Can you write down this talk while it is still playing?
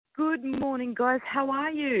Good morning, guys. How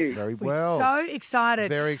are you? Very We're well. so excited.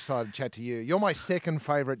 Very excited to chat to you. You're my second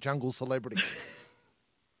favourite jungle celebrity.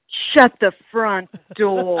 Shut the front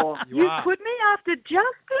door. You are. put me after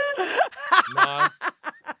Justin? No,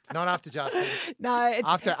 not after Justin. No, it's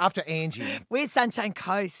After Angie. we're Sunshine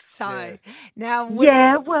Coast, so Yeah. now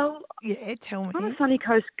Yeah, well, tell me. I'm a Sunny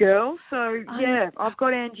Coast girl, so yeah, I've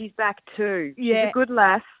got Angie's back too. She's Yeah. a good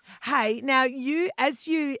lass. Hey, now as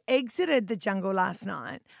you exited the jungle last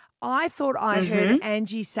night, I thought I heard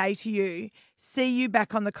Angie say to you, "See you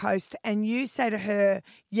back on the coast," and you say to her,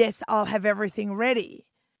 "Yes, I'll have everything ready."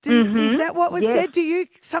 Is that what was said? Do you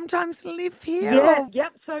sometimes live here? Yeah, or-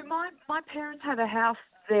 yep. So my parents have a house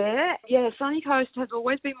there. Yeah, Sunny Coast has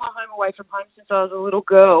always been my home away from home since I was a little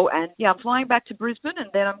girl. And yeah, I'm flying back to Brisbane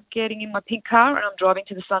and then I'm getting in my pink car and I'm driving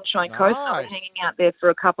to the Sunshine Coast. And I'm Nice. hanging out there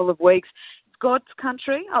for a couple of weeks. It's God's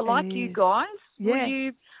country. I like It you is. guys. Yeah. Will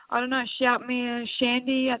you, I don't know, shout me a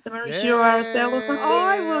shandy at the Mauricio Yeah. RSL or something?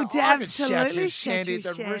 I will I could shout you absolutely a shout shandy you at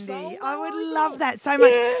the shandy. result. I would Oh, love that so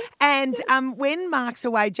much. Yeah. And when Mark's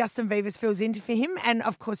away, Justin Vivas fills in for him. And,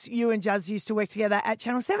 of course, you and Juz used to work together at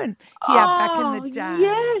Channel 7 here back in the day.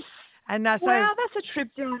 Yes. And so, Wow, that's a trip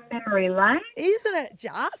down memory lane. isn't it,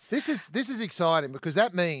 Juz? This is exciting because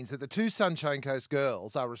that means that the two Sunshine Coast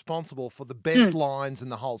girls are responsible for the best lines in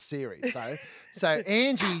the whole series. So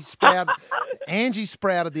Angie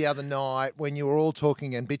sprouted the other night when you were all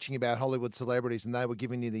talking and bitching about Hollywood celebrities and they were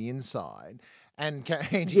giving you the inside. And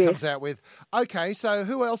Angie comes out with, "Okay, so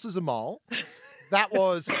who else is a mole?"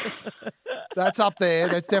 That's up there.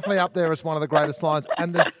 That's definitely up there as one of the greatest lines.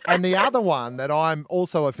 And the other one that I'm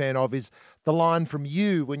also a fan of is the line from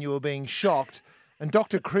you when you were being shocked and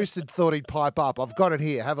Dr. Chris had thought he'd pipe up. I've got it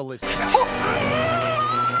here. Have a listen.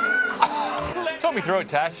 Talk me through it,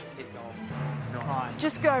 Tash.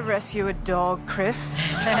 Just go rescue a dog, Chris.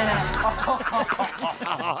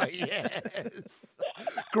 Oh, yes.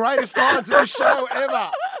 Greatest lines in the show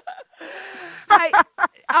ever. Hey,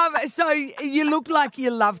 so you look like you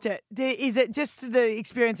loved it. Is it just the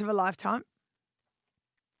experience of a lifetime?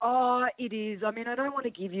 Oh, it is. I mean, I don't want to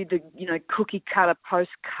give you the, cookie cutter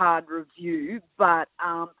postcard review, but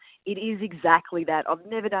it is exactly that. I've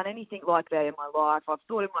never done anything like that in my life. I've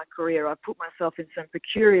thought in my career I've put myself in some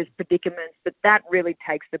precarious predicaments, but that really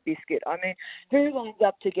takes the biscuit. I mean, who lines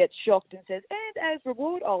up to get shocked and says, and as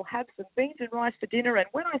reward, I'll have some beans and rice for dinner. And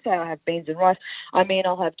when I say I have beans and rice, I mean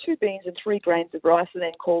I'll have 2 beans and 3 grains of rice and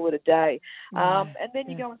then call it a day. And then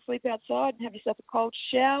you go and sleep outside and have yourself a cold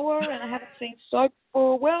shower, and I haven't seen soap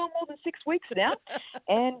for, well, more than 6 weeks now.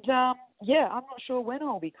 And, I'm not sure when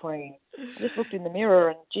I'll be clean. I just looked in the mirror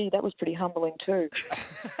and, gee, that was pretty humbling too.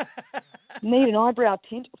 Need an eyebrow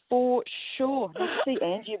tint for sure. Need to see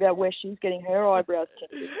Angie about where she's getting her eyebrows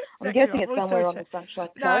tinted. I'm guessing it's somewhere on the Sunshine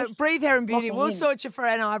Coast. No, Breathe Hair and Beauty. Lock me We'll in. sort you for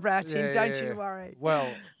an eyebrow tint. Don't Yeah. you worry.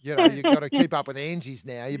 Well, you've got to keep up with Angie's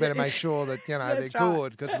now. You better make sure that, they're That's right.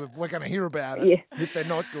 good because we're going to hear about it if they're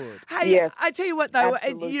not good. Hey, Yes, I tell you what, though,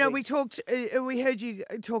 absolutely. we heard you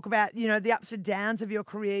talk about, the ups and downs of your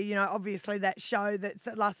career. Obviously that show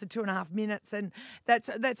that lasted 2.5 minutes, and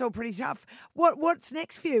that's all pretty tough. What's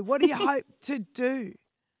next for you? What do you hope to do?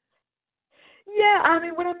 Yeah, I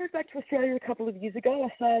mean, when I moved back to Australia a couple of years ago,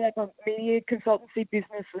 I started up a media consultancy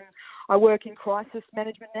business, and I work in crisis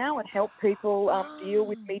management now and help people deal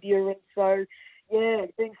with media. And so, yeah,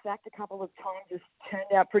 being sacked a couple of times has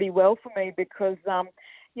turned out pretty well for me because,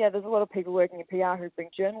 there's a lot of people working in PR who've been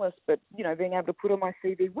journalists, but, being able to put on my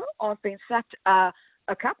CV, well, I've been sacked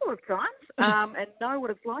a couple of times and know what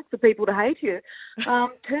it's like for people to hate you.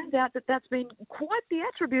 Turns out that's been quite the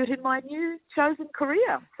attribute in my new chosen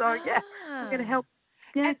career. So, I'm going to help.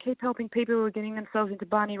 Yeah, keep helping people who are getting themselves into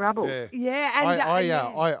Barney rubble. Yeah, and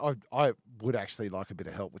I would actually like a bit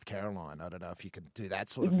of help with Caroline. I don't know if you can do that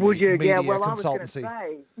sort of Would you? media Yeah, well, I was going to consultancy.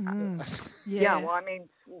 say. Yeah, well, I mean,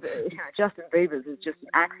 Justin Bieber's is just an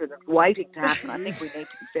accident waiting to happen. I think we need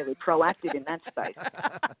to be fairly proactive in that space.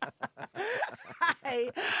 Hey,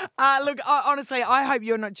 look, honestly, I hope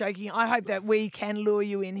you're not joking. I hope that we can lure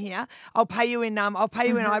you in here. I'll pay you in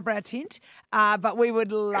eyebrow tint, but we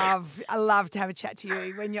would love to have a chat to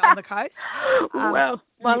you when you're on the coast. Well,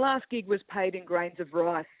 my last gig was paid in grains of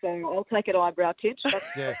rice, so I'll take it eyebrow tint.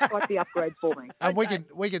 That's quite the upgrade for me. And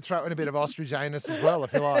we can throw in a bit of ostrich anus as well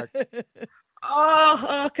if you like.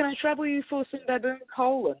 Oh, can I trouble you for some baboon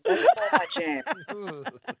colon? That's not my jam.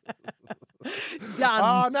 Done.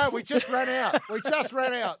 Oh, no, we just ran out.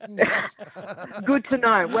 Good to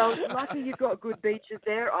know. Well, lucky you've got good beaches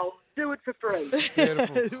there. I'll do it for free.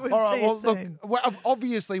 Beautiful. We'll All right, see you well, look, soon.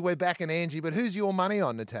 obviously we're back in Angie, but who's your money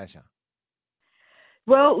on, Natasha?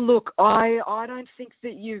 Well, look, I don't think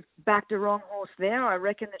that you've backed a wrong horse there. I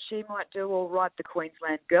reckon that she might do all right, the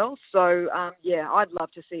Queensland girl. So, yeah, I'd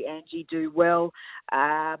love to see Angie do well.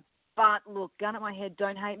 But, look, gun at my head,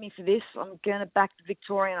 don't hate me for this. I'm going to back the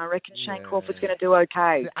Victorian. I reckon Shane Crawford's going to do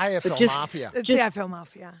okay. It's the AFL Mafia. It's the AFL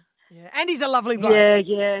Mafia. Yeah. And he's a lovely bloke.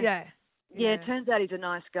 Yeah. Yeah, it turns out he's a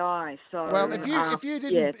nice guy. So well, if you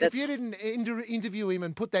didn't interview him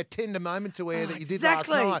and put that tender moment to air that you did last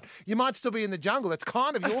night, you might still be in the jungle. It's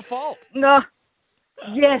kind of your fault. No.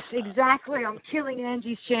 Yes, exactly. I'm killing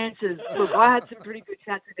Angie's chances. Look, I had some pretty good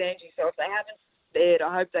chats with Angie, so if they haven't spared,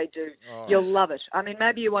 I hope they do. Oh. You'll love it. I mean,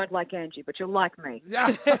 maybe you won't like Angie, but you'll like me.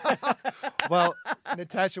 Yeah. Well,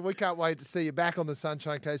 Natasha, we can't wait to see you back on the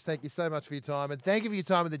Sunshine Coast. Thank you so much for your time, and thank you for your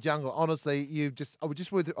time in the jungle. Honestly, I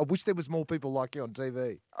wish there was more people like you on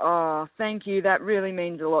TV. Oh, thank you. That really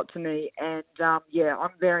means a lot to me, and yeah,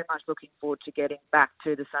 I'm very much looking forward to getting back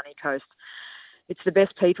to the sunny coast. It's the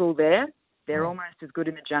best people there. They're almost as good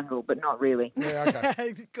in the jungle, but not really. Yeah,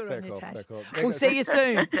 okay. Good on you, Tash. Cool. We'll see you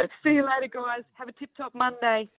soon. See you later, guys. Have a tip-top Monday.